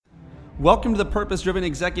Welcome to the Purpose Driven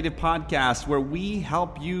Executive Podcast, where we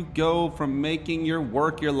help you go from making your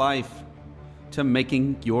work your life to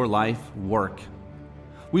making your life work.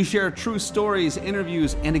 We share true stories,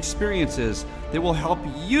 interviews, and experiences that will help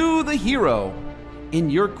you, the hero,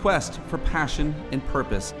 in your quest for passion and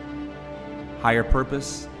purpose. Higher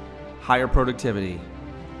purpose, higher productivity.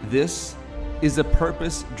 This is the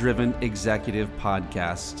Purpose Driven Executive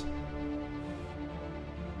Podcast.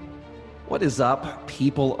 What is up,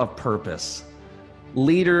 people of purpose?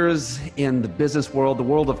 Leaders in the business world, the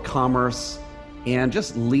world of commerce, and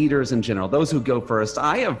just leaders in general, those who go first.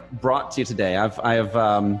 I have brought to you today, I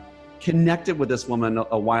have connected with this woman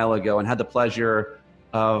a while ago and had the pleasure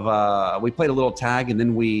of, we played a little tag, and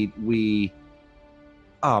then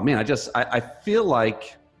I feel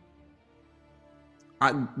like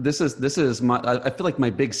I feel like my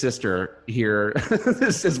big sister here.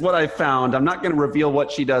 This is what I found. I'm not going to reveal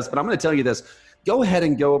what she does, but I'm going to tell you this. Go ahead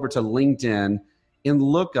and go over to LinkedIn and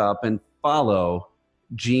look up and follow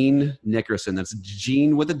Jean Nickerson. That's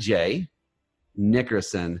Jean with a J,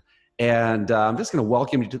 Nickerson. And I'm just going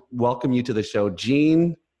to welcome you to the show.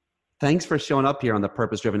 Jean, thanks for showing up here on the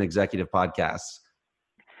Purpose Driven Executive Podcast.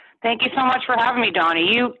 Thank you so much for having me,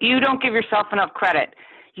 Donnie. You don't give yourself enough credit.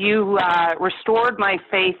 You restored my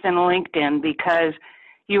faith in LinkedIn because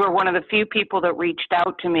you were one of the few people that reached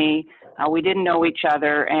out to me. We didn't know each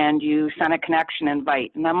other, and you sent a connection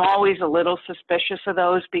invite. And I'm always a little suspicious of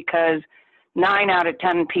those because 9 out of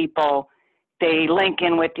 10 people, they link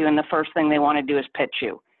in with you, and the first thing they want to do is pitch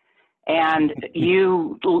you. And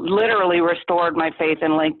you literally restored my faith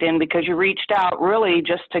in LinkedIn because you reached out really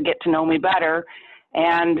just to get to know me better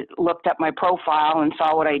and looked at my profile and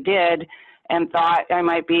saw what I did and thought I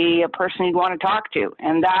might be a person you'd want to talk to.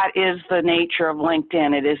 And that is the nature of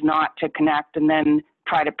LinkedIn. It is not to connect and then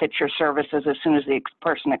try to pitch your services as soon as the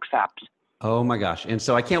person accepts. Oh my gosh. And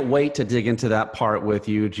so I can't wait to dig into that part with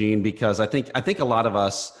you, Jean, because I think a lot of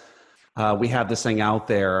us, we have this thing out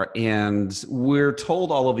there and we're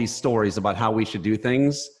told all of these stories about how we should do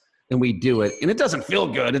things, and we do it and it doesn't feel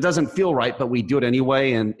good. It doesn't feel right, but we do it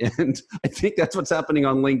anyway. And I think that's what's happening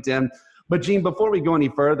on LinkedIn. But Jean, before we go any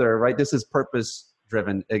further, right, this is Purpose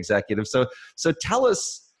Driven Executive. So tell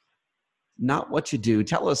us not what you do.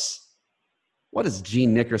 Tell us, what does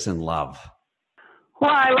Jean Nickerson love?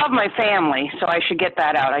 Well, I love my family, so I should get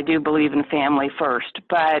that out. I do believe in family first.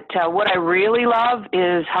 But what I really love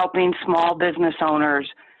is helping small business owners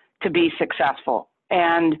to be successful.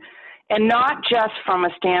 And not just from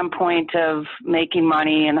a standpoint of making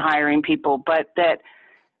money and hiring people, but that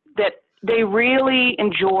they really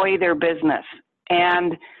enjoy their business.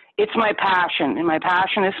 And it's my passion. And my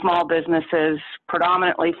passion is small businesses,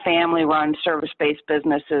 predominantly family-run, service-based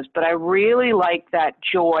businesses. But I really like that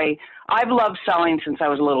joy. I've loved selling since I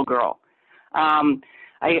was a little girl.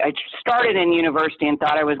 I started in university and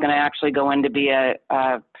thought I was going to actually go into be a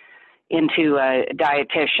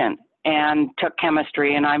dietitian, and took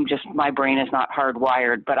chemistry. And my brain is not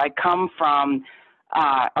hardwired. But I come from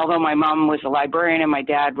although my mom was a librarian and my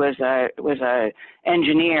dad was a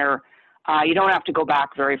engineer, you don't have to go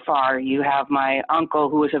back very far. You have my uncle,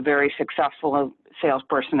 who was a very successful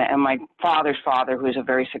salesperson, and my father's father, who is a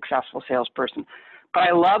very successful salesperson. But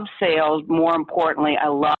I love sales. More importantly, I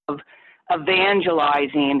love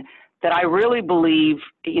evangelizing. That I really believe,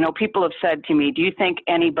 people have said to me, do you think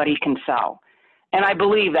anybody can sell? And I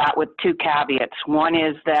believe that with 2 caveats. One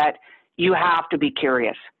is that you have to be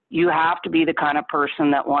curious. You have to be the kind of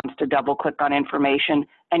person that wants to double click on information,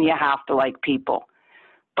 and you have to like people.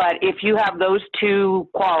 But if you have those 2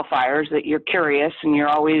 qualifiers, that you're curious and you're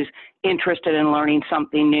always interested in learning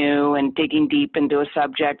something new and digging deep into a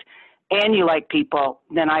subject, and you like people,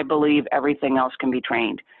 then I believe everything else can be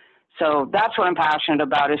trained. So that's what I'm passionate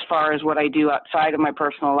about. As far as what I do outside of my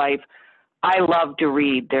personal life, I love to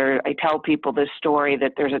read. I tell people this story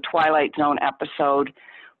that there's a Twilight Zone episode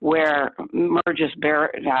where Meredith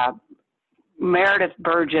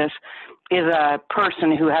Burgess is a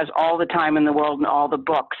person who has all the time in the world and all the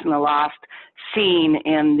books. And the last scene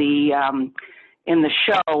in the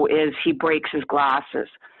show is he breaks his glasses.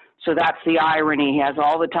 So that's the irony. He has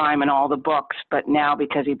all the time and all the books, but now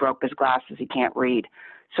because he broke his glasses, he can't read.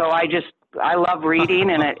 So I love reading,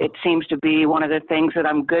 and it seems to be one of the things that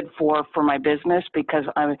I'm good for my business, because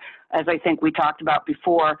as I think we talked about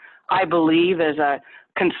before, I believe as a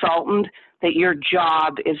consultant that your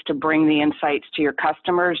job is to bring the insights to your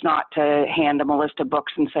customers, not to hand them a list of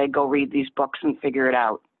books and say, go read these books and figure it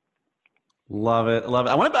out. Love it. Love it.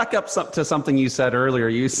 I want to back up to something you said earlier.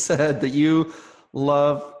 You said that you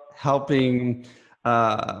love helping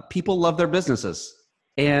people love their businesses.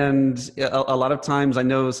 And a lot of times I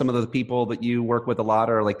know some of the people that you work with a lot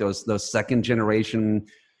are like those second generation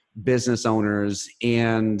business owners.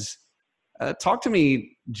 And talk to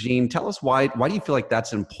me, Gene, tell us why do you feel like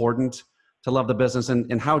that's important to love the business,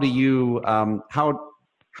 and how do you, how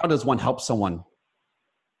does one help someone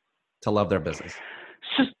to love their business?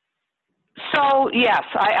 So yes,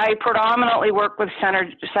 I predominantly work with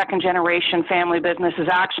second generation family businesses.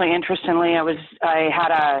 Actually, interestingly, I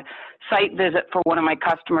had a site visit for one of my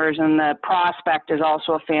customers, and the prospect is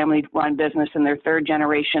also a family run business in their third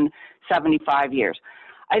generation, 75 years.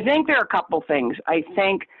 I think there are a couple things. I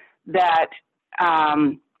think that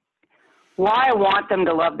why I want them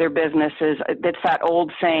to love their business is it's that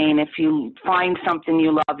old saying, if you find something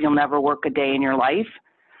you love, you'll never work a day in your life.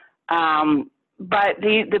 But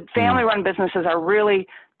the family-run businesses are really,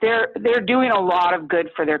 they're doing a lot of good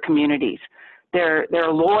for their communities. They're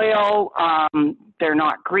loyal. They're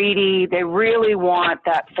not greedy. They really want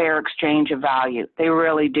that fair exchange of value. They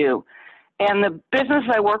really do. And the businesses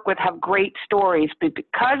I work with have great stories, but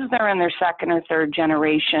because they're in their second or third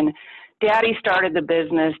generation, Daddy started the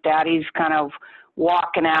business. Daddy's kind of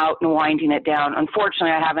walking out and winding it down.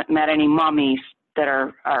 Unfortunately, I haven't met any mummies that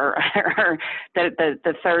are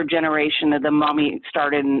the third generation of the mummy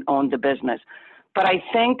started and owned the business. But I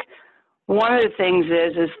think one of the things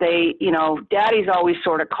is they, Daddy's always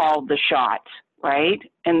sort of called the shots, right?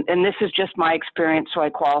 And this is just my experience, so I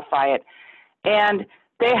qualify it. And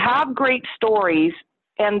they have great stories,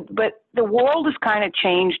 but the world has kind of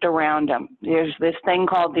changed around them. There's this thing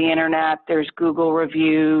called the internet, there's Google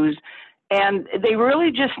reviews, and they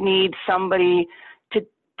really just need somebody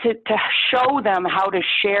to show them how to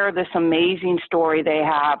share this amazing story they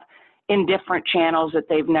have in different channels that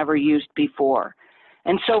they've never used before.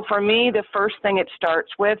 And so for me, the first thing it starts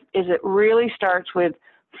with is it really starts with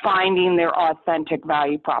finding their authentic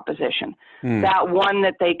value proposition. That one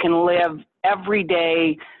that they can live every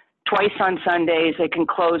day, twice on Sundays, they can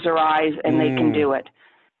close their eyes and they can do it.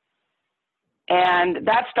 And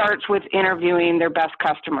that starts with interviewing their best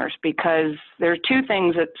customers, because there are two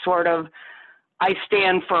things that sort of I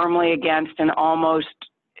stand firmly against and almost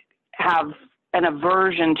have an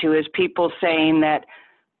aversion to, is people saying that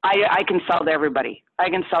I can sell to everybody. I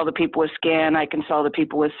can sell to people with skin. I can sell to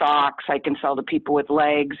people with socks. I can sell to people with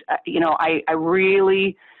legs. I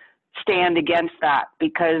really stand against that,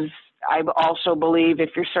 because I also believe if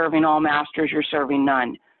you're serving all masters, you're serving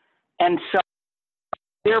none. And so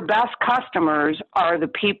their best customers are the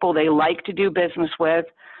people they like to do business with.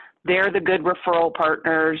 They're the good referral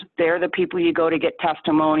partners. They're the people you go to get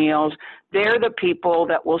testimonials. They're the people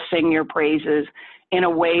that will sing your praises in a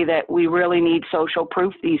way that we really need social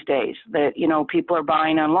proof these days, that, people are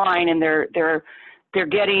buying online and they're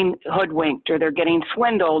getting hoodwinked or they're getting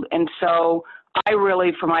swindled. And so I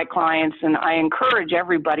really, for my clients, and I encourage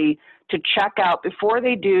everybody to check out before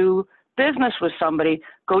they do business with somebody,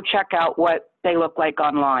 go check out what they look like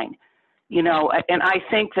online. And I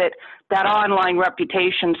think that online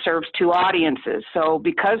reputation serves two audiences. So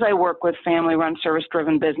because I work with family-run,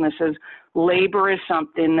 service-driven businesses, labor is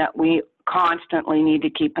something that we constantly need to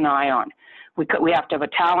keep an eye on. We have to have a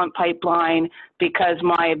talent pipeline, because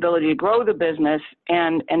my ability to grow the business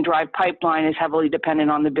and drive pipeline is heavily dependent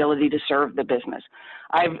on the ability to serve the business.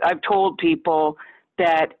 I've told people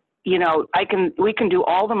that, we can do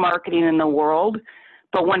all the marketing in the world,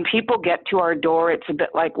 but when people get to our door, it's a bit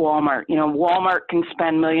like Walmart. Walmart can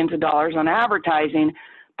spend millions of dollars on advertising,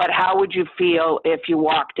 but how would you feel if you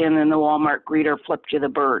walked in and the Walmart greeter flipped you the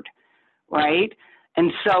bird, right?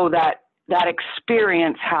 And so that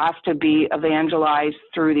experience has to be evangelized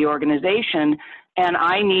through the organization. And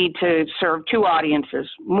I need to serve two audiences,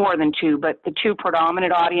 more than two, but the two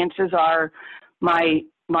predominant audiences are my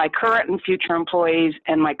current and future employees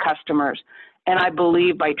and my customers. And I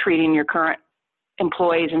believe by treating your current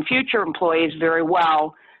employees and future employees very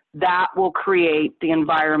well, that will create the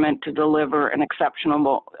environment to deliver an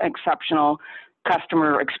exceptional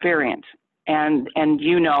customer experience. And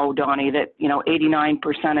Donnie, that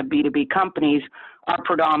 89% of B2B companies are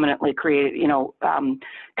predominantly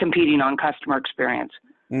competing on customer experience.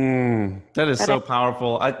 That is so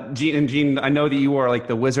powerful. Gene, I know that you are like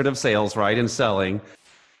the wizard of sales, right? In selling.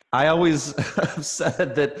 I always have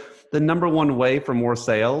said that the number one way for more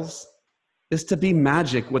sales is to be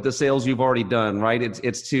magic with the sales you've already done, right?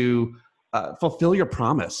 It's to fulfill your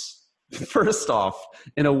promise first off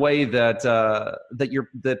in a way that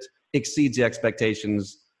exceeds the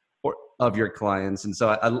expectations of your clients. And so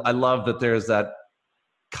I love that there's that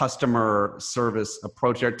customer service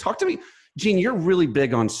approach there. Talk to me, Gene. You're really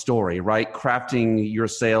big on story, right? Crafting your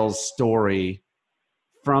sales story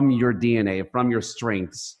from your DNA, from your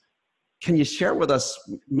strengths. Can you share with us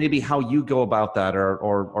maybe how you go about that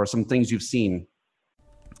or some things you've seen?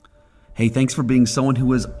 Hey, thanks for being someone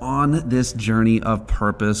who is on this journey of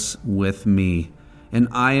purpose with me. And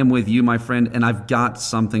I am with you, my friend, and I've got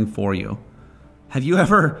something for you. Have you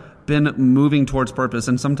ever been moving towards purpose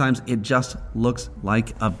and sometimes it just looks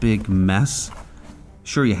like a big mess?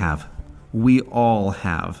 Sure you have. We all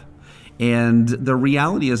have. And the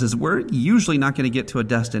reality is we're usually not going to get to a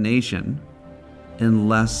destination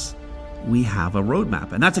unless we have a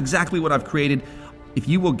roadmap. And that's exactly what I've created. If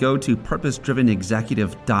you will go to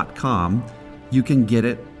purposedrivenexecutive.com, you can get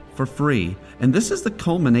it for free. And this is the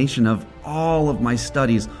culmination of all of my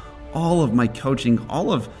studies, all of my coaching,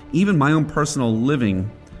 all of even my own personal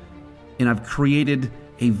living. And I've created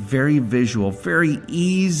a very visual, very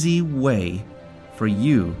easy way for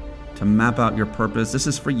you to map out your purpose. This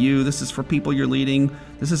is for you. This is for people you're leading.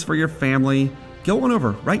 This is for your family. Go on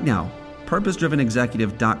over right now,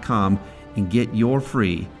 purposedrivenexecutive.com, and get your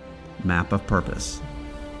free map of purpose.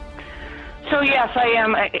 So yes, I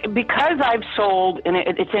am, because I've sold, and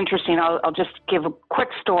it's interesting, I'll just give a quick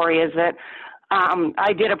story, is that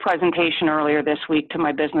I did a presentation earlier this week to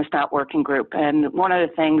my business networking group, and one of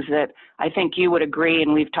the things that I think you would agree,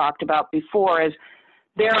 and we've talked about before, is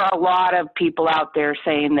there are a lot of people out there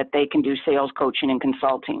saying that they can do sales coaching and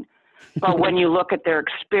consulting. But when you look at their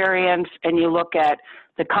experience and you look at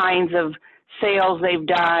the kinds of sales they've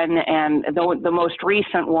done, and the most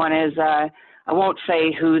recent one is, I won't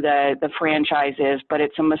say who the franchise is, but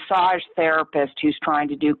it's a massage therapist who's trying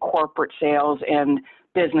to do corporate sales and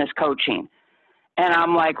business coaching. And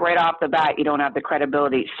I'm like, right off the bat, you don't have the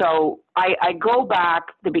credibility. So I go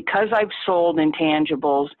back, because I've sold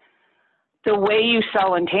intangibles, the way you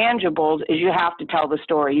sell intangibles is you have to tell the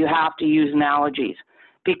story. You have to use analogies,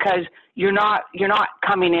 because you're not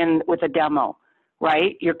coming in with a demo,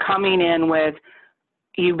 right? You're coming in with,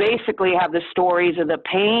 you basically have the stories of the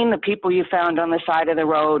pain, the people you found on the side of the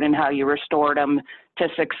road, and how you restored them to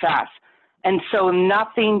success. And so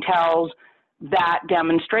nothing tells that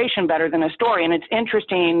demonstration better than a story. And it's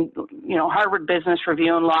interesting, Harvard Business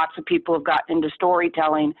Review and lots of people have gotten into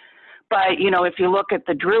storytelling. But, if you look at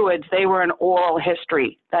the Druids, they were an oral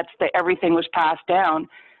history. Everything was passed down,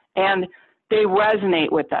 and they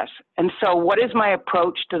resonate with us. And so what is my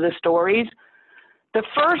approach to the stories? The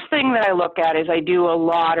first thing that I look at is I do a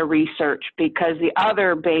lot of research, because the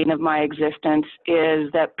other bane of my existence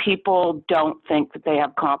is that people don't think that they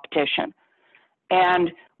have competition.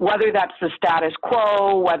 And whether that's the status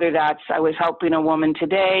quo, whether that's, I was helping a woman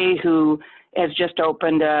today who has just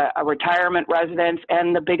opened a retirement residence,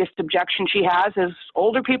 and the biggest objection she has is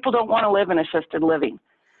older people don't want to live in assisted living.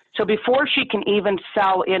 So before she can even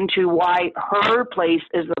sell into why her place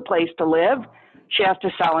is the place to live, she has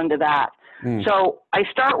to sell into that. So I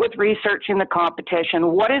start with researching the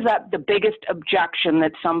competition. What is the biggest objection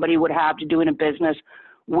that somebody would have to do in a business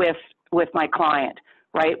with my client,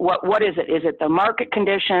 right? What is it? Is it the market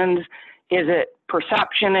conditions? Is it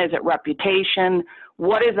perception? Is it reputation?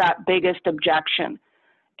 What is that biggest objection?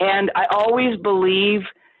 And I always believe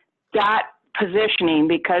that positioning,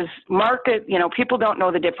 because market, people don't know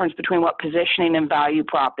the difference between what positioning and value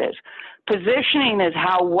prop is. Positioning is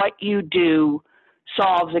how what you do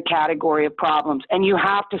solves a category of problems. And you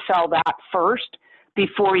have to sell that first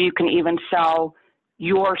before you can even sell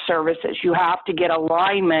your services. You have to get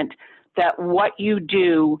alignment that what you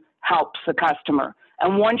do helps the customer.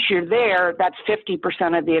 And once you're there, that's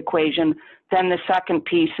 50% of the equation. Then the second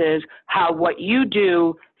piece is how what you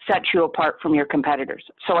do sets you apart from your competitors.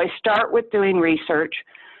 So I start with doing research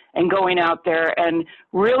and going out there and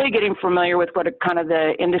really getting familiar with what kind of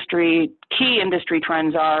the key industry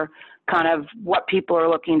trends are, kind of what people are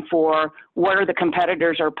looking for, where the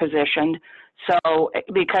competitors are positioned. So,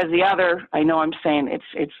 because I know I'm saying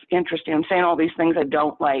it's interesting. I'm saying all these things I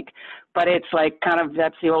don't like, but it's like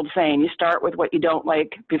that's the old saying, you start with what you don't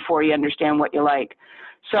like before you understand what you like.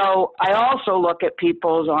 So I also look at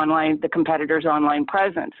the competitors' online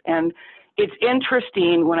presence. And it's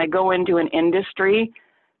interesting when I go into an industry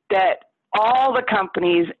that all the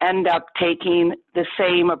companies end up taking the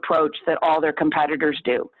same approach that all their competitors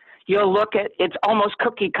do. You'll look at, it's almost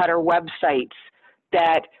cookie cutter websites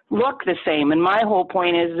that look the same. And my whole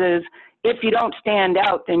point is if you don't stand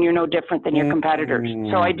out, then you're no different than your competitors.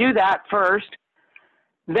 So I do that first.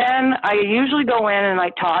 Then I usually go in and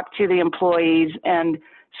I talk to the employees and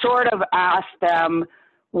sort of ask them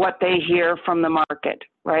what they hear from the market,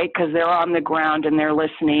 right? Because they're on the ground and they're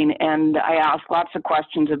listening. And I ask lots of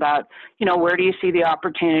questions about, where do you see the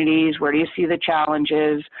opportunities? Where do you see the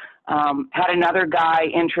challenges? Had another guy,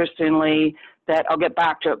 interestingly, that I'll get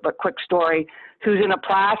back to it, but quick story, who's in a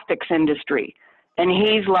plastics industry. And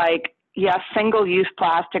he's like, yes, single-use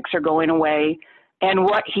plastics are going away, and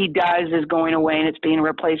what he does is going away and it's being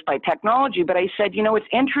replaced by technology. But I said, it's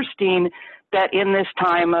interesting that in this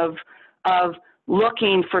time of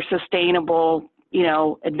looking for sustainable,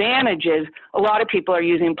 advantages, a lot of people are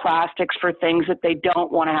using plastics for things that they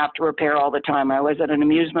don't want to have to repair all the time. I was at an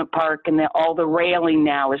amusement park, and all the railing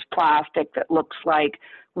now is plastic that looks like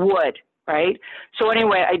wood, right? So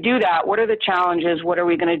anyway, I do that. What are the challenges? What are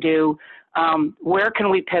we going to do? Where can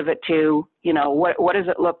we pivot to? What does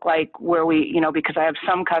it look like where we, because I have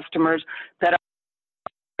some customers that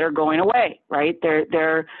are going away, right? They're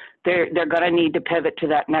going to need to pivot to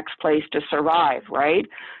that next place to survive, right?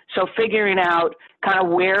 So figuring out kind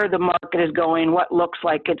of where the market is going, what looks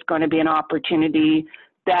like it's going to be an opportunity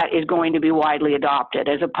that is going to be widely adopted,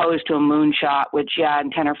 as opposed to a moonshot, which,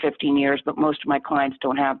 in 10 or 15 years, but most of my clients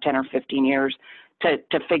don't have 10 or 15 years to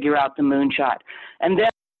figure out the moonshot. And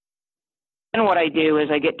then what I do is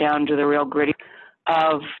I get down to the real gritty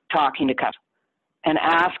of talking to customers and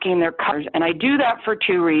asking their customers. And I do that for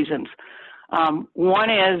two reasons. One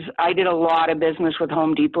is I did a lot of business with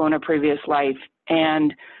Home Depot in a previous life,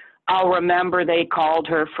 and I'll remember they called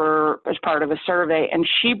her as part of a survey, and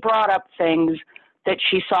she brought up things that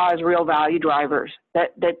she saw as real value drivers,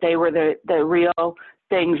 that they were the real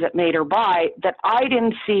things that made her buy, that I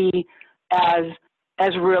didn't see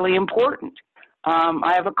as really important.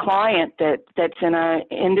 I have a client that's in an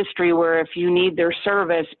industry where if you need their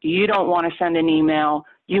service, you don't want to send an email,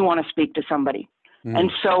 you want to speak to somebody.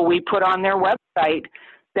 And so we put on their website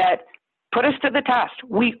that put us to the test.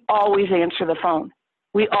 We always answer the phone.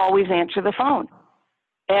 We always answer the phone.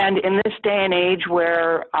 And in this day and age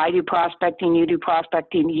where I do prospecting, you do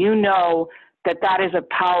prospecting, that is a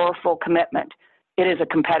powerful commitment. It is a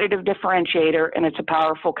competitive differentiator, and it's a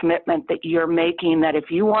powerful commitment that you're making, that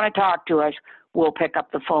if you want to talk to us, we'll pick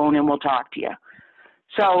up the phone and we'll talk to you.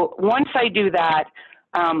 So once I do that,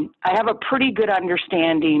 I have a pretty good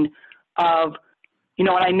understanding of, and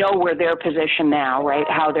I know where they're positioned now, right?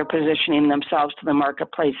 How they're positioning themselves to the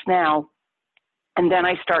marketplace now. And then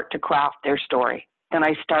I start to craft their story. Then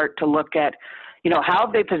I start to look at, how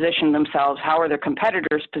have they positioned themselves? How are their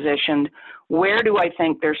competitors positioned? Where do I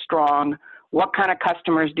think they're strong? What kind of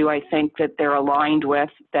customers do I think that they're aligned with,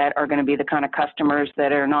 that are going to be the kind of customers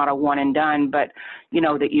that are not a one and done, but,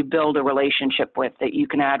 that you build a relationship with, that you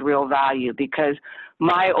can add real value? Because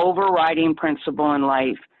my overriding principle in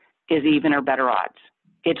life is even or better odds.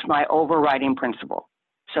 It's my overriding principle.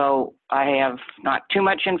 So I have not too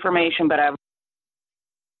much information, but I have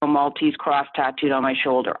a Maltese cross tattooed on my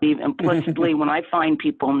shoulder. Implicitly, when I find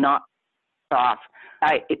people not off,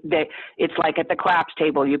 it's like at the craps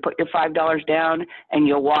table. You put your $5 down and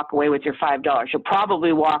you'll walk away with your $5. You'll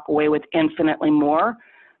probably walk away with infinitely more,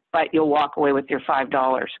 but you'll walk away with your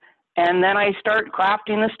 $5. And then I start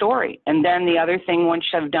crafting the story. And then the other thing, once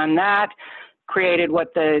I've done that, created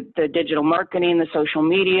what the digital marketing, the social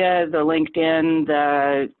media, the LinkedIn,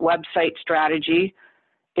 the website strategy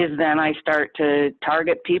is, then I start to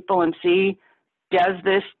target people and see, does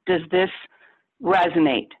this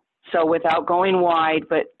resonate? So without going wide,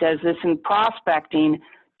 but does this in prospecting,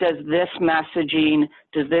 does this messaging,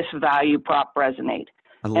 does this value prop resonate?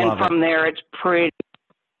 And from there, it's pretty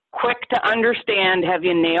quick to understand, have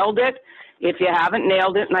you nailed it? If you haven't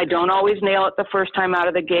nailed it, and I don't always nail it the first time out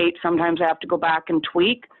of the gate, sometimes I have to go back and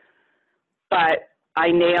tweak, but I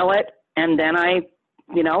nail it, and then I,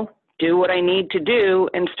 do what I need to do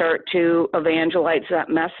and start to evangelize that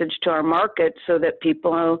message to our market, so that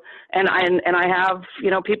people, and I have,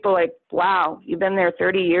 people like, wow, you've been there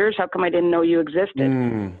 30 years. How come I didn't know you existed?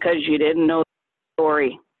 Because you didn't know the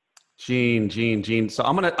story. Gene. So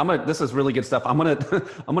I'm gonna. This is really good stuff. I'm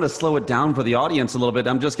gonna slow it down for the audience a little bit.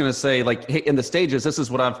 I'm just gonna say, like, hey, in the stages, this is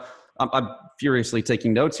what I'm furiously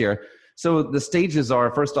taking notes here. So the stages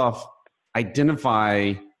are, first off,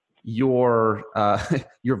 identify your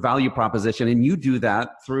value proposition, and you do that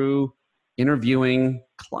through interviewing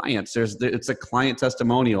clients. It's a client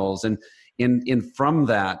testimonials, and from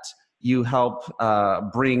that you help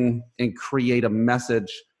bring and create a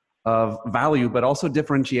message of value, but also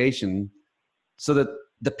differentiation, so that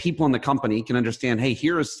the people in the company can understand, hey,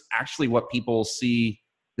 here's actually what people see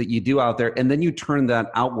that you do out there. And then you turn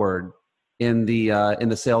that outward in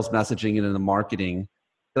the sales messaging and in the marketing.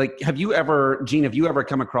 Like, Gene, have you ever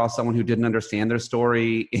come across someone who didn't understand their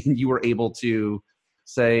story and you were able to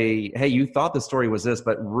say, hey, you thought the story was this,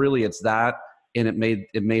 but really it's that, and it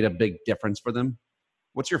made a big difference for them?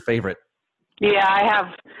 What's your favorite? Yeah, I have.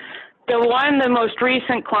 The most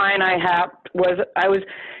recent client I have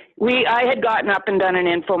I had gotten up and done an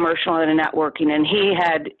infomercial and a networking, and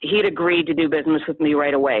he'd agreed to do business with me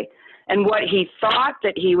right away. And what he thought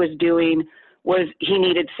that he was doing was he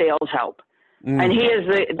needed sales help. And he is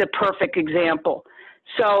the perfect example.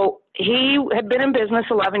 So he had been in business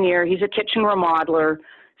 11 years. He's a kitchen remodeler.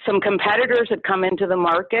 Some competitors had come into the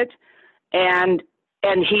market, and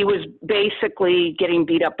he was basically getting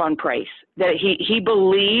beat up on price. That he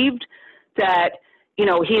believed that, you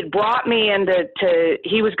know, he had brought me into,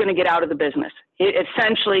 he was going to get out of the business.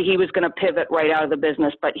 Essentially, he was going to pivot right out of the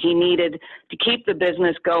business, but he needed to keep the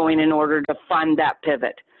business going in order to fund that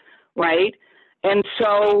pivot, right? And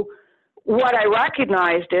so what I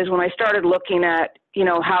recognized is when I started looking at, you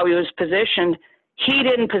know, how he was positioned, he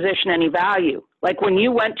didn't position any value. Like when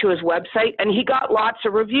you went to his website, and he got lots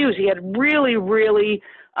of reviews. He had really, really,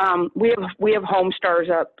 we have Home Stars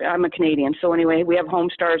up. I'm a Canadian. So anyway, we have Home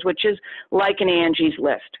Stars, which is like an Angie's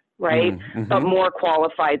List, right? But more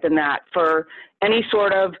qualified than that for any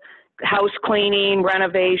sort of house cleaning,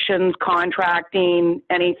 renovations, contracting,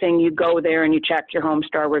 anything. You go there and you check your Home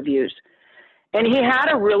Star reviews. And he had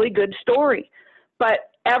a really good story, but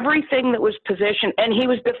everything that was positioned, and he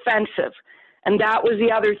was defensive. And that was the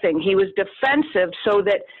other thing. He was defensive so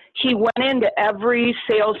that he went into every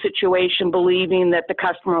sales situation believing that the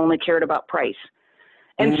customer only cared about price.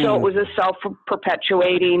 And so it was a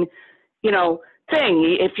self-perpetuating, you know,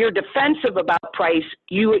 thing. If you're defensive about price,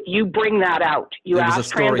 you bring that out. You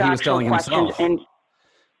ask transactional questions, and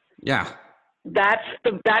yeah. That's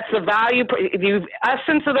the value. The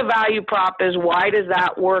essence of the value prop is, why does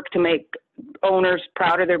that work to make owners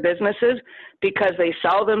proud of their businesses? Because they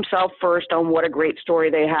sell themselves first on what a great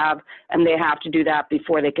story they have, and they have to do that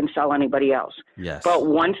before they can sell anybody else. Yes. But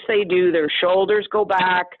once they do, their shoulders go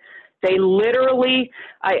back. They literally,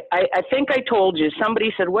 I think I told you,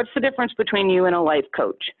 somebody said, what's the difference between you and a life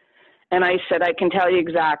coach? And I said, I can tell you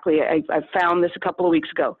exactly. I found this a couple of weeks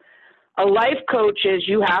ago. A life coach is,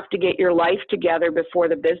 you have to get your life together before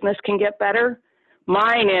the business can get better.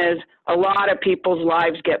 Mine is, a lot of people's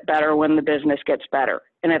lives get better when the business gets better.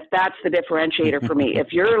 And if that's the differentiator for me,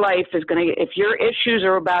 if your life is if your issues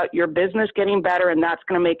are about your business getting better and that's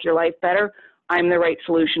going to make your life better, I'm the right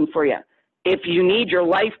solution for you. If you need your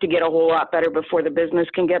life to get a whole lot better before the business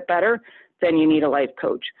can get better, then you need a life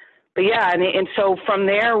coach. But yeah, and so from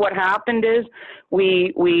there, what happened is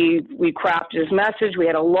we crafted his message. We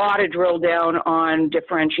had a lot of drill down on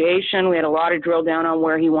differentiation. We had a lot of drill down on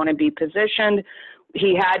where he wanted to be positioned.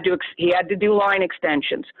 He had to do line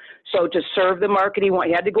extensions. So to serve the market he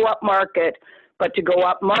had to go up market, but to go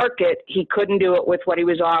up market, he couldn't do it with what he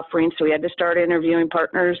was offering. So he had to start interviewing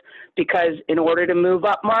partners, because in order to move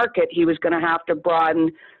up market, he was going to have to broaden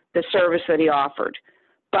the service that he offered.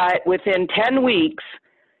 But within 10 weeks,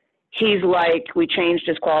 he's like, we changed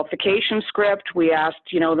his qualification script. We asked,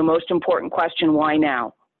 you know, the most important question, why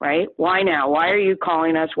now, right? Why now? Why are you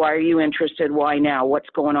calling us? Why are you interested? Why now? What's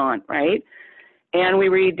going on, right? And we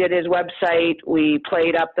redid his website. We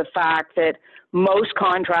played up the fact that most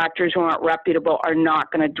contractors who aren't reputable are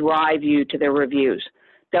not going to drive you to their reviews,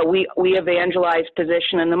 that we evangelize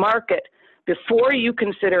position in the market. Before you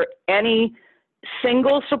consider any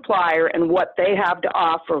single supplier and what they have to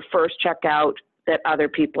offer, first check out that other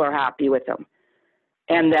people are happy with them,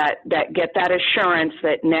 and that get that assurance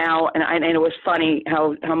that now, and it was funny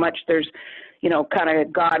how much there's, you know, kind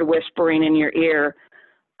of God whispering in your ear.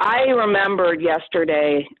 I remembered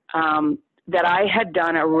yesterday that I had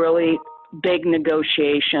done a really big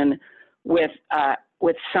negotiation with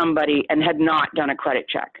somebody and had not done a credit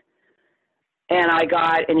check. And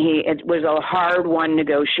it was a hard-won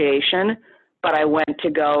negotiation, but I went to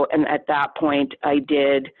go, and at that point I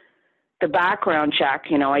did the background check,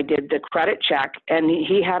 you know, I did the credit check, and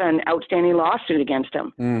he had an outstanding lawsuit against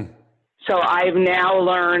him. So I've now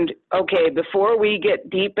learned, okay, before we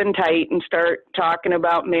get deep and tight and start talking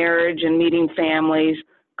about marriage and meeting families,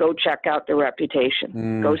 go check out their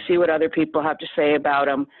reputation. Go see what other people have to say about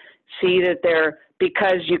them. See that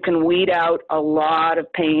because you can weed out a lot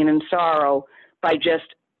of pain and sorrow by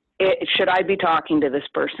should I be talking to this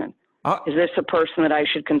person? Is this a person that I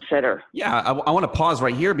should consider? Yeah, I want to pause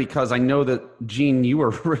right here, because I know that, Jean, you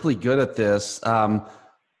were really good at this.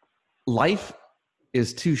 Life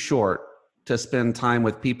is too short to spend time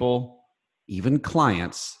with people, even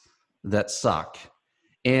clients, that suck.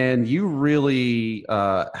 And you really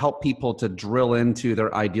help people to drill into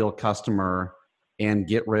their ideal customer and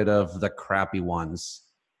get rid of the crappy ones.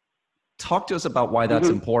 Talk to us about why that's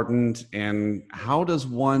important, and how does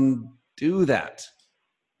one do that?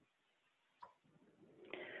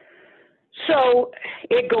 So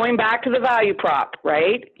going back to the value prop,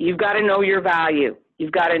 right? You've got to know your value.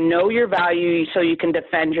 You've got to know your value so you can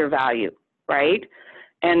defend your value, right?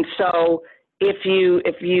 And so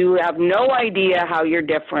if you have no idea how you're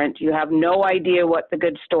different, you have no idea what the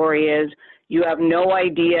good story is, you have no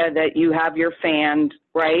idea that you have your fans,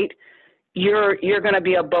 right? You're going to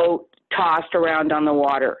be a boat tossed around on the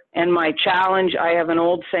water. And my challenge, I have an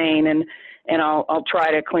old saying, and I'll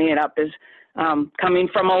try to clean it up, is coming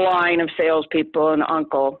from a line of salespeople, an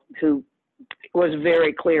uncle who was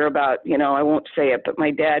very clear about, I won't say it, but my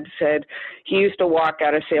dad said he used to walk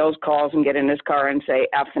out of sales calls and get in his car and say,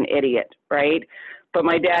 F an idiot, right? But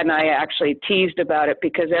my dad and I actually teased about it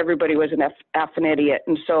because everybody was an F an idiot.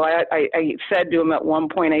 And so I said to him at one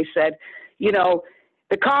point, I said,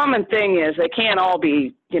 the common thing is they can't all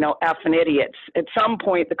be, F an idiots. At some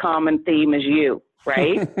point, the common theme is you,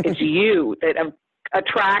 right? It's you that have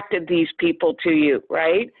attracted these people to you,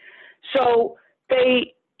 right? So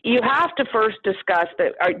you have to first discuss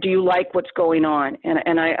that. Do you like what's going on?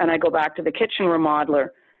 And I go back to the kitchen remodeler.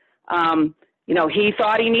 He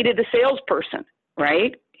thought he needed a salesperson,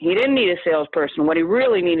 right? He didn't need a salesperson. What he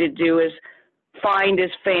really needed to do is find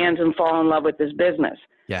his fans and fall in love with his business.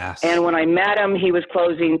 Yes. And when I met him, he was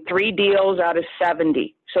closing 3 deals out of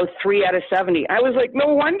 70. So 3 out of 70. I was like,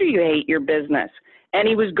 no wonder you hate your business. And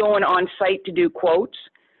he was going on site to do quotes.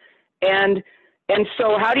 And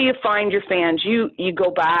so how do you find your fans? You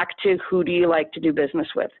go back to, who do you like to do business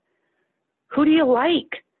with? Who do you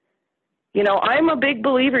like? I'm a big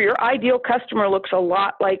believer. Your ideal customer looks a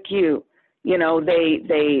lot like you.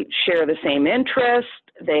 They share the same interests.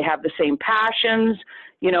 They have the same passions.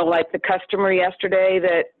 Like the customer yesterday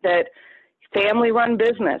that family run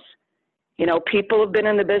business. People have been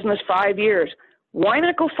in the business 5 years. Why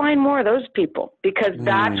not go find more of those people? Because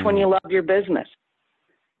that's when you love your business.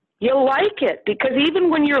 You like it because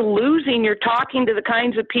even when you're losing, you're talking to the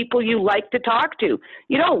kinds of people you like to talk to.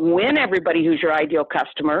 You don't win everybody who's your ideal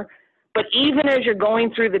customer, but even as you're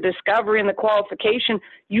going through the discovery and the qualification,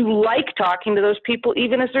 you like talking to those people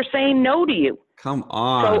even as they're saying no to you. Come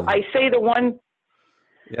on. So I say one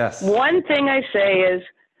thing I say is,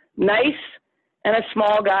 nice and a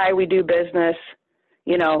small guy, we do business.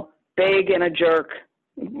 Big and a jerk,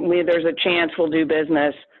 there's a chance we'll do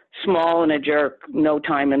business. Small and a jerk, no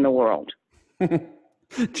time in the world.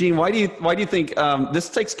 Jean, why do you think this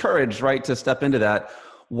takes courage, right, to step into that?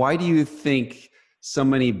 Why do you think so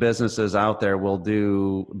many businesses out there will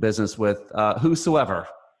do business with whosoever,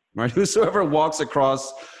 right? Whosoever walks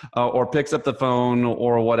across or picks up the phone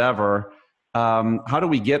or whatever. How do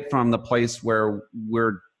we get from the place where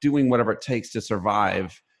we're doing whatever it takes to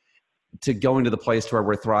survive to going to the place where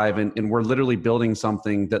we're thriving and we're literally building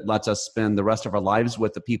something that lets us spend the rest of our lives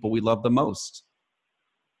with the people we love the most?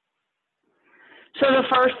 So the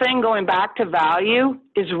first thing, going back to value,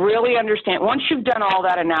 is really understand. Once you've done all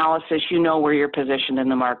that analysis, you know where you're positioned in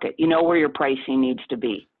the market. You know where your pricing needs to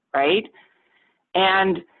be, right?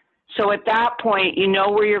 And so at that point, you know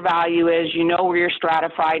where your value is. You know where you're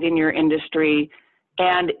stratified in your industry.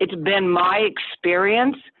 And it's been my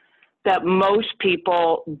experience that most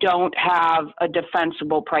people don't have a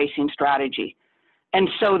defensible pricing strategy. And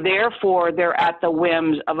so therefore, they're at the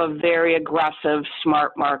whims of a very aggressive,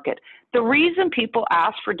 smart market. The reason people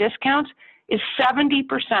ask for discounts is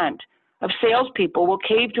 70% of salespeople will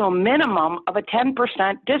cave to a minimum of a 10%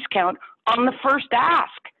 discount on the first ask.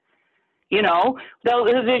 They'll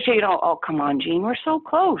say, oh, come on, Jean, we're so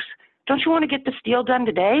close. Don't you want to get this deal done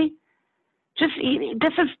today? Just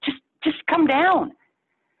come down.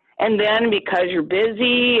 And then because you're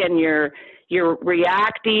busy and you're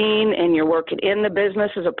reacting and you're working in the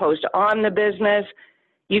business as opposed to on the business,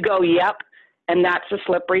 you go, yep, and that's a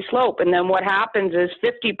slippery slope. And then what happens is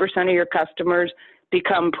 50% of your customers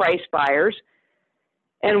become price buyers.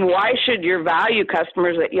 And why should your value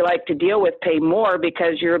customers that you like to deal with pay more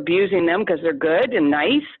because you're abusing them because they're good and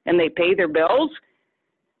nice and they pay their bills?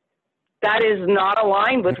 That is not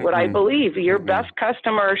aligned with what I believe. Your best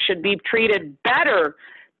customer should be treated better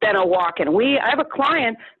than a walk-in. I have a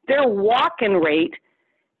client, their walk-in rate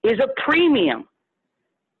is a premium.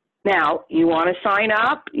 Now, you want to sign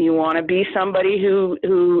up, you want to be somebody who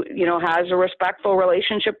has a respectful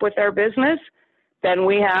relationship with their business, then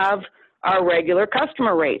we have our regular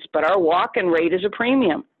customer rates, but our walk-in rate is a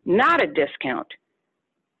premium, not a discount.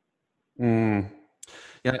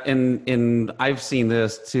 Yeah, and I've seen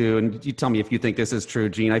this too, and you tell me if you think this is true,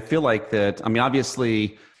 Jean. I feel like that,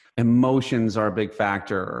 obviously emotions are a big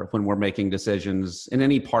factor when we're making decisions in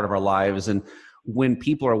any part of our lives. And when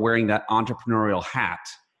people are wearing that entrepreneurial hat,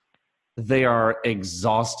 they are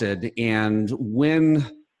exhausted. And when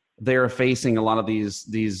they're facing a lot of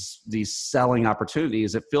these selling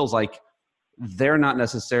opportunities, it feels like they're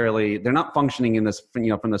not functioning in this,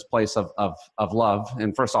 from this place of love.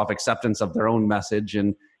 And first off, acceptance of their own message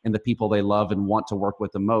and and the people they love and want to work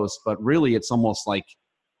with the most. But really, it's almost like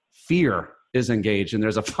fear is engaged, and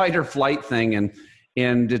there's a fight or flight thing, and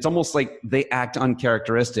it's almost like they act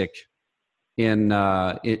uncharacteristic in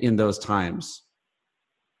those times.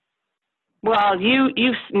 Well,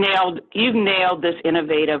 you've nailed this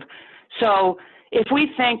innovative. So if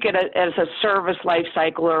we think it as a service life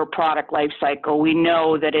cycle or a product life cycle, we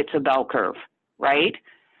know that it's a bell curve, right?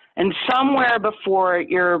 And somewhere before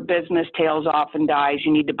your business tails off and dies,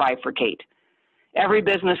 you need to bifurcate. Every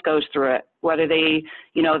business goes through it, whether they're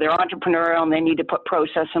entrepreneurial and they need to put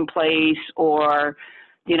process in place, or,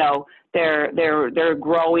 they're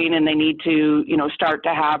growing and they need to, start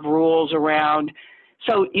to have rules around.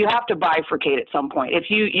 So you have to bifurcate at some point. If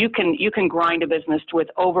you can grind a business with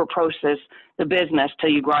over process the business till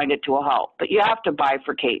you grind it to a halt, but you have to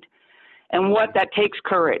bifurcate. And what that takes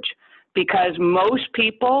courage, because most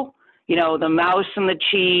people, the mouse and the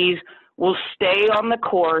cheese will stay on the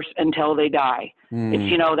course until they die.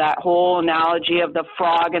 It's, that whole analogy of the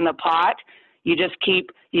frog in the pot. You just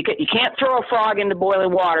you can't throw a frog into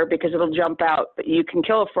boiling water because it'll jump out, but you can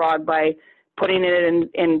kill a frog by putting it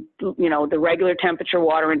in the regular temperature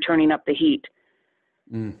water and turning up the heat.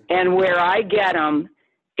 And where I get them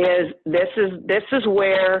is this is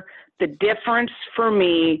where the difference for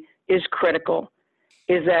me is critical,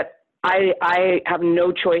 is that I have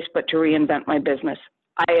no choice but to reinvent my business.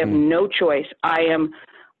 I have no choice. I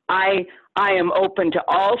am open to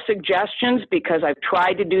all suggestions because I've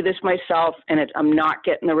tried to do this myself and I'm not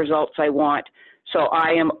getting the results I want. So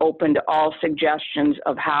I am open to all suggestions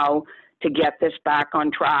of how to get this back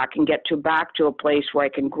on track and get back to a place where I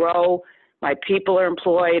can grow. My people are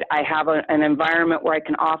employed. I have an environment where I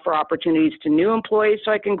can offer opportunities to new employees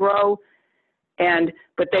so I can grow.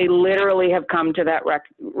 But they literally have come to that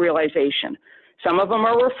realization. Some of them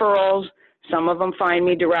are referrals. Some of them find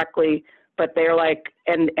me directly, but they're like,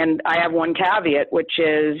 and I have one caveat, which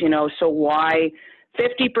is, so why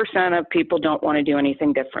 50% of people don't want to do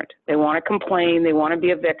anything different. They want to complain. They want to be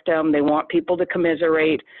a victim. They want people to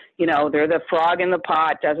commiserate. They're the frog in the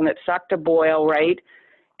pot. Doesn't it suck to boil, right?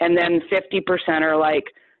 And then 50% are like,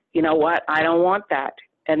 you know what? I don't want that.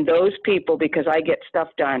 And those people, because I get stuff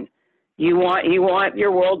done, you want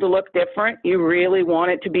your world to look different. You really want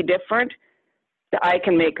it to be different. I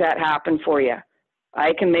can make that happen for you.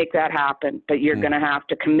 I can make that happen, but you're going to have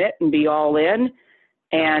to commit and be all in.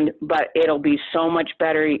 But it'll be so much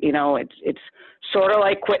better. It's sort of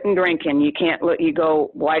like quitting drinking. You can't let you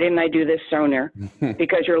go, why didn't I do this sooner?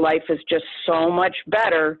 Because your life is just so much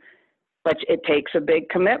better, but it takes a big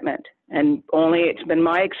commitment. And it's been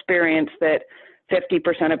my experience that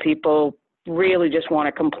 50% of people really just want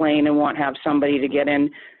to complain and want to have somebody to get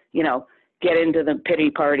into the pity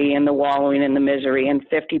party and the wallowing in the misery. And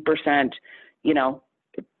 50%,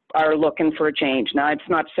 are looking for a change. Now, it's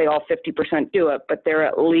not to say all 50% do it, but they're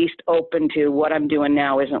at least open to what I'm doing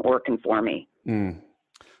now isn't working for me.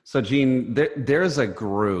 So, Jean, there's a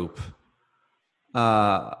group.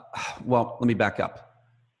 Well, let me back up.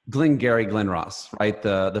 Glengarry Glen Ross, right?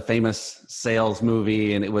 The famous sales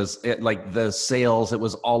movie, and it was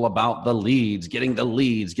all about the leads, getting the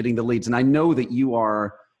leads. And I know that you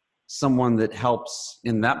are someone that helps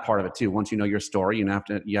in that part of it too. Once you know your story, you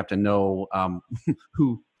have to know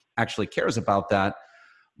who actually cares about that.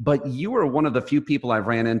 But you are one of the few people I've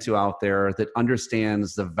ran into out there that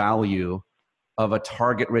understands the value of a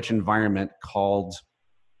target-rich environment called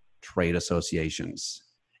trade associations.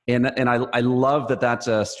 And I love that that's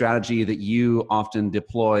a strategy that you often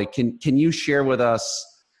deploy. Can you share with us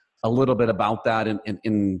a little bit about that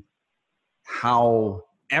and how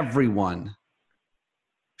everyone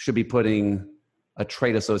should be putting a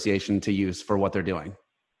trade association to use for what they're doing?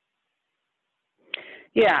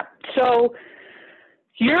 Yeah. So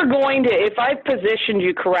you're going to, if I've positioned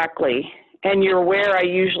you correctly and you're where I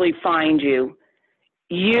usually find you,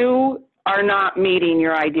 you are not meeting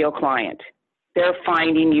your ideal client. They're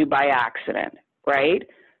finding you by accident, right?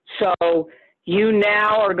 So you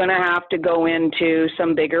now are going to have to go into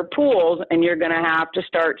some bigger pools and you're going to have to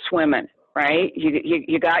start swimming, right?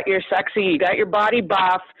 You got your sexy, you got your body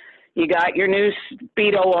buff, you got your new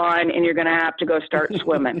Speedo on, and you're going to have to go start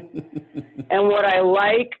swimming. And what I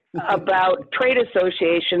like about trade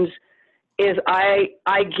associations is I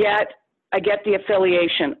get the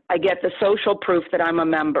affiliation. I get the social proof that I'm a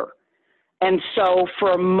member. And so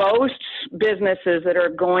for most businesses that are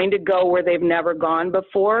going to go where they've never gone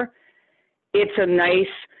before, it's a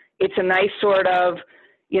nice sort of,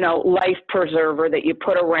 life preserver that you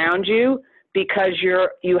put around you because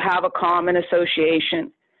you have a common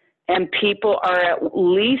association. And people are at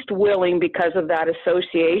least willing, because of that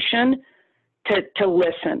association, to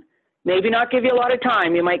listen. maybe not give you a lot of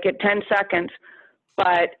time. You might get 10 seconds,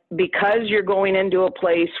 but because you're going into a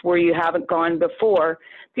place where you haven't gone before.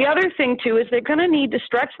 The other thing too is they're going to need to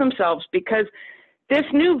stretch themselves, because this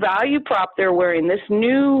new value prop they're wearing, this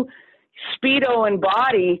new Speedo and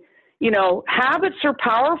body, habits are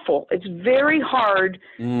powerful. It's very hard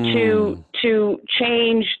to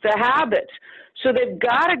change the habits. So they've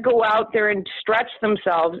got to go out there and stretch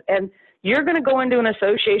themselves. And you're going to go into an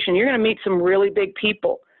association. You're going to meet some really big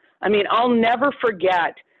people. I mean, I'll never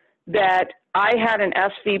forget that I had an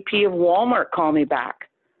SVP of Walmart call me back.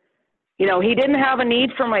 He didn't have a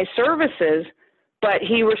need for my services, but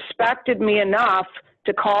he respected me enough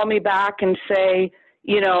to call me back and say,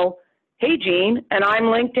 hey, Jean, and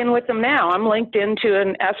I'm linked in with them now. I'm linked into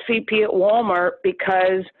an SVP at Walmart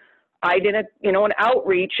because I did an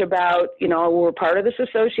outreach about, we're part of this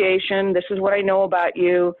association. This is what I know about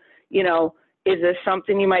you. Is this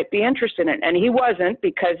something you might be interested in? And he wasn't,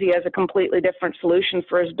 because he has a completely different solution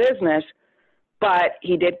for his business. But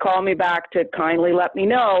he did call me back to kindly let me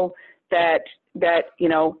know that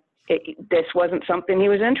this wasn't something he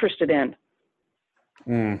was interested in.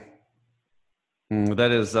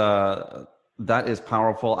 That is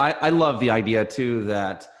powerful. I love the idea too,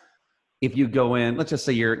 that if you go in, let's just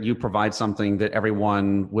say you provide something that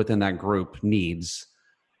everyone within that group needs,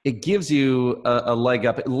 it gives you a leg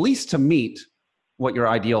up, at least to meet what your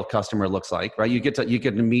ideal customer looks like, right? You get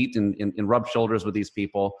to meet and rub shoulders with these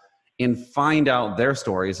people and find out their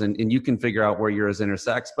stories, and you can figure out where yours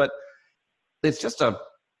intersects. But it's just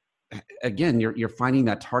again, you're finding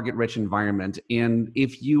that target-rich environment. And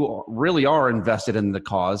if you really are invested in the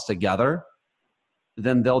cause together,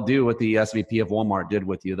 then they'll do what the SVP of Walmart did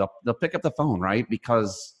with you. They'll pick up the phone, right?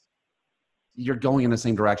 Because you're going in the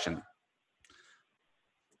same direction.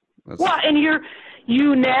 And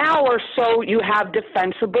you have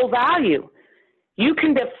defensible value. You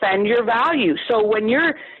can defend your value. So when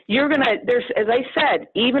you're going to, as I said,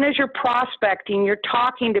 even as you're prospecting, you're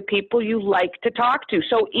talking to people you like to talk to.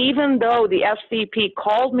 So even though the SVP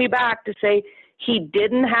called me back to say he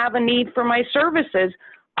didn't have a need for my services,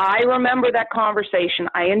 I remember that conversation.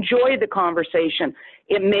 I enjoyed the conversation.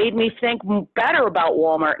 It made me think better about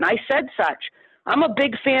Walmart. And I said such. I'm a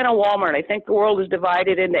big fan of Walmart. I think the world is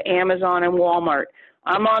divided into Amazon and Walmart.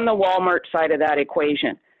 I'm on the Walmart side of that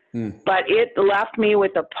equation. But it left me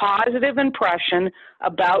with a positive impression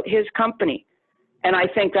about his company. And I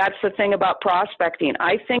think that's the thing about prospecting.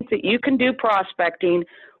 I think that you can do prospecting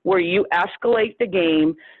where you escalate the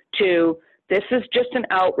game to, this is just an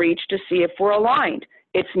outreach to see if we're aligned.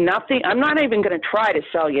 It's nothing. I'm not even going to try to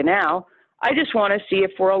sell you now. I just want to see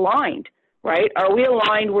if we're aligned, right? Are we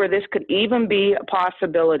aligned where this could even be a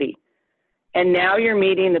possibility? And now you're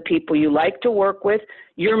meeting the people you like to work with.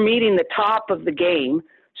 You're meeting the top of the game.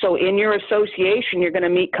 So in your association, you're going to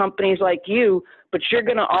meet companies like you, but you're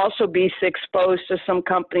going to also be exposed to some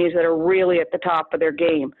companies that are really at the top of their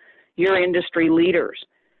game, your industry leaders.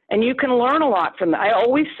 And you can learn a lot from them. I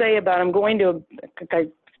always say I'm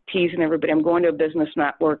teasing everybody, I'm going to a business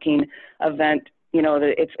networking event.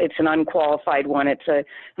 It's an unqualified one. And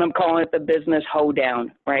I'm calling it the business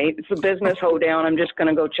hoedown, right? It's a business hoedown. I'm just going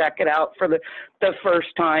to go check it out for the first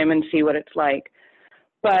time and see what it's like.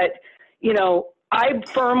 But, I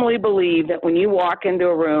firmly believe that when you walk into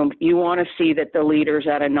a room, you want to see that the leader's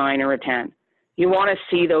at a 9 or a 10. You want to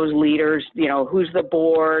see those leaders, who's the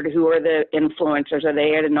board, who are the influencers, are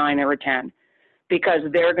they at a 9 or a 10? Because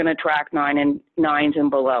they're going to track 9s and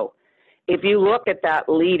below. If you look at that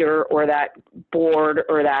leader or that board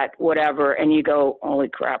or that whatever, and you go, holy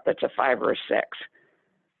crap, that's a 5 or a 6.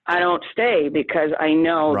 I don't stay, because I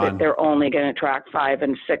know that they're only going to track 5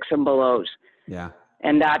 and 6 and belows. Yeah.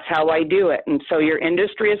 And that's how I do it. And so your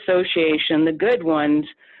industry association, the good ones,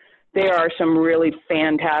 there are some really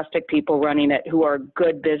fantastic people running it who are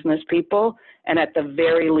good business people. And at the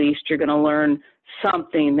very least, you're going to learn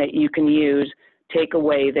something that you can use, take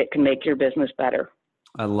away, that can make your business better.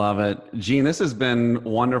 I love it. Jean, this has been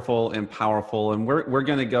wonderful and powerful. And we're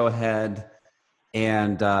going to go ahead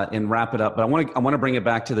and wrap it up. But I want to bring it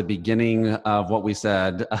back to the beginning of what we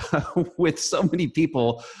said, with so many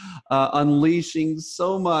people unleashing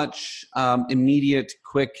so much immediate,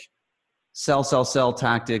 quick sell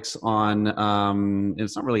tactics on.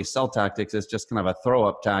 It's not really sell tactics. It's just kind of a throw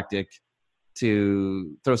up tactic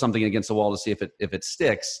to throw something against the wall to see if it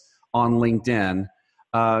sticks on LinkedIn.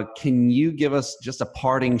 Can you give us just a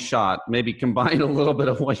parting shot, maybe combine a little bit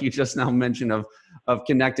of what you just now mentioned of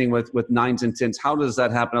connecting with 9s and 10s? How does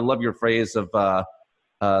that happen? I love your phrase of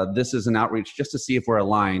this is an outreach just to see if we're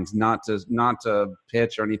aligned, not to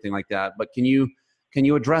pitch or anything like that. But can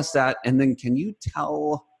you address that? And then can you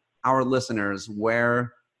tell our listeners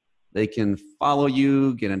where they can follow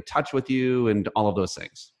you, get in touch with you, and all of those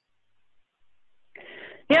things?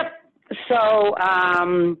 Yep. So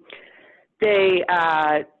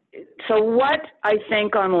so what I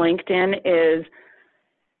think on LinkedIn is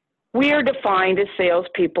we are defined as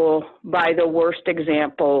salespeople by the worst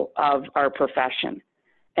example of our profession.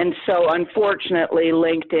 And so unfortunately,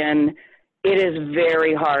 LinkedIn, it is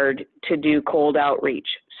very hard to do cold outreach.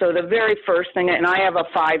 So the very first thing, and I have a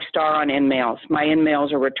 5-star on InMails. My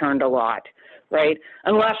InMails are returned a lot, right?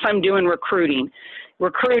 Unless I'm doing recruiting.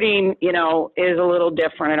 Recruiting, you know, is a little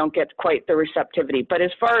different. I don't get quite the receptivity. But as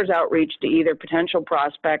far as outreach to either potential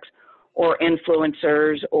prospects or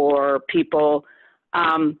influencers or people,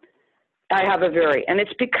 I have and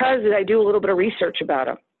it's because I do a little bit of research about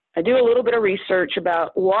them. I do a little bit of research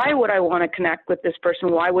about why would I want to connect with this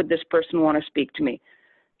person? Why would this person want to speak to me?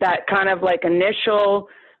 That kind of like initial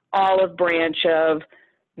olive branch of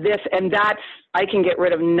this, and I can get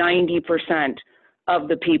rid of 90% of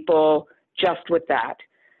the people just with that.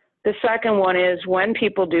 The second one is when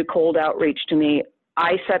people do cold outreach to me,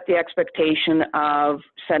 I set the expectation of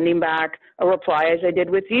sending back a reply as I did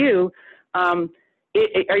with you.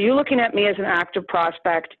 Are you looking at me as an active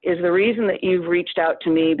prospect? Is the reason that you've reached out to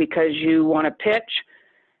me because you want to pitch?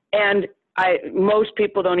 And most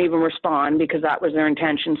people don't even respond because that was their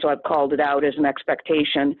intention, so I've called it out as an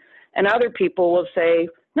expectation. And other people will say,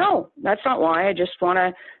 no, that's not why. I just want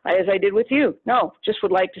to, as I did with you. No, just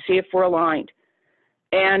would like to see if we're aligned.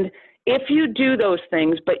 And if you do those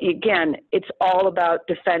things, but again, it's all about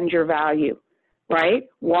defend your value, right?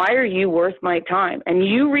 Why are you worth my time? And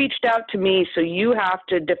you reached out to me, so you have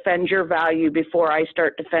to defend your value before I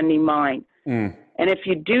start defending mine. And if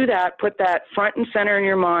you do that, put that front and center in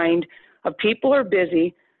your mind of people are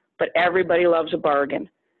busy, but everybody loves a bargain.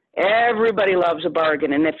 Everybody loves a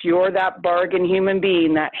bargain. And if you're that bargain human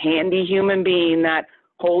being, that handy human being, that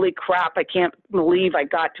holy crap, I can't believe I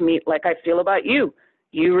got to meet like I feel about you.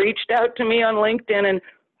 You reached out to me on LinkedIn and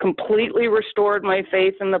completely restored my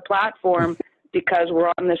faith in the platform because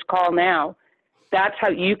we're on this call now. That's how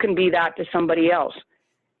you can be that to somebody else.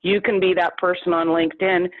 You can be that person on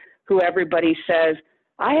LinkedIn who everybody says,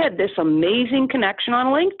 I had this amazing connection on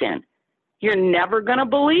LinkedIn. You're never going to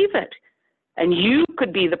believe it. And you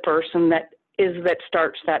could be the person that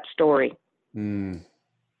starts that story.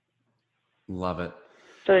 Love it.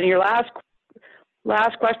 So your last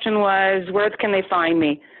question was, where can they find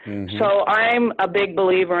me? So I'm a big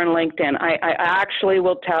believer in LinkedIn. I actually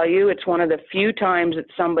will tell you, it's one of the few times that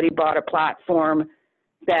somebody bought a platform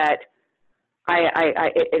that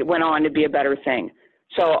it went on to be a better thing.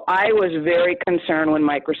 So I was very concerned when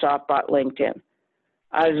Microsoft bought LinkedIn.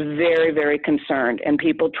 I was very, very concerned, and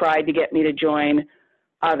people tried to get me to join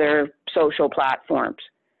other social platforms.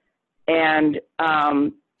 And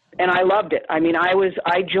I loved it. I mean,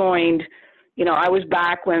 I joined, you know, I was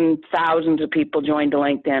back when thousands of people joined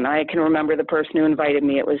LinkedIn. I can remember the person who invited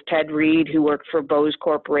me. It was Ted Reed, who worked for Bose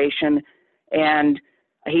Corporation, and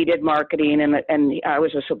he did marketing, and I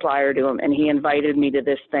was a supplier to him, and he invited me to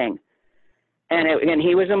this thing. And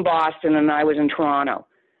he was in Boston, and I was in Toronto.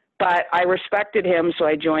 But I respected him, so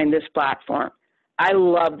I joined this platform. I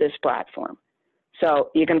love this platform.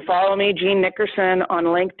 So you can follow me, Jean Nickerson, on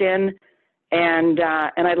LinkedIn, and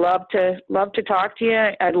I'd love to talk to you.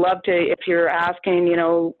 I'd love to, if you're asking, you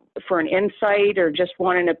know, for an insight or just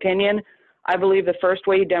want an opinion. I believe the first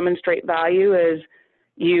way you demonstrate value is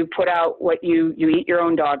you put out what you eat your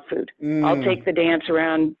own dog food. I'll take the dance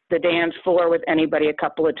around the dance floor with anybody a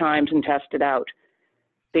couple of times and test it out,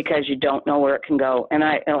 because you don't know where it can go. And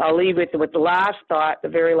I'll leave with the last thought, the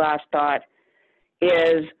very last thought,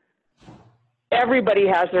 is everybody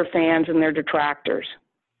has their fans and their detractors,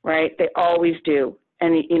 right? They always do.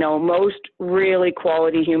 And, you know, most really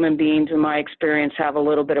quality human beings, in my experience, have a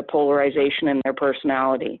little bit of polarization in their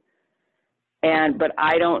personality. But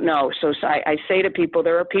I don't know. So I say to people,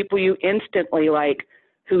 there are people you instantly like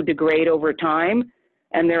who degrade over time.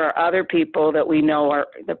 And there are other people that we know are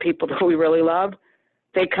the people that we really love.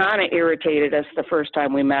 They kind of irritated us the first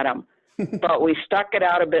time we met them, but we stuck it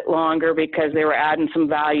out a bit longer because they were adding some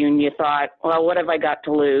value, and you thought, well, what have I got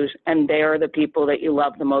to lose? And they're the people that you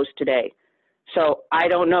love the most today. So I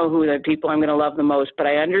don't know who the people I'm going to love the most, but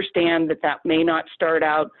I understand that may not start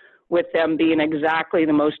out with them being exactly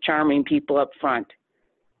the most charming people up front.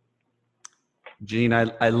 Jean,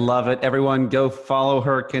 I love it. Everyone go follow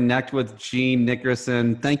her, connect with Jean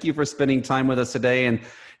Nickerson. Thank you for spending time with us today. And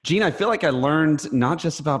Jean, I feel like I learned not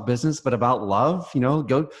just about business, but about love. You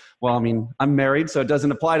know, well, I mean, I'm married, so it doesn't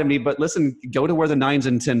apply to me, but listen, go to where the 9s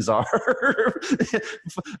and 10s are.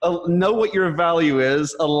 Know what your value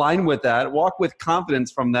is, align with that, walk with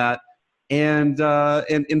confidence from that, and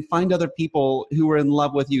find other people who are in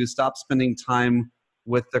love with you. Stop spending time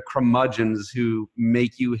with the curmudgeons who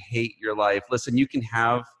make you hate your life. Listen, you can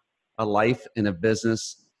have a life and a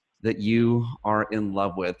business that you are in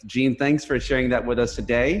love with. Jean, thanks for sharing that with us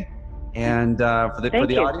today. And for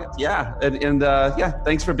the audience, yeah, yeah,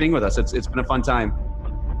 thanks for being with us. It's been a fun time.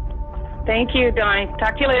 Thank you, Donnie.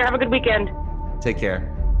 Talk to you later. Have a good weekend. Take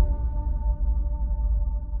care.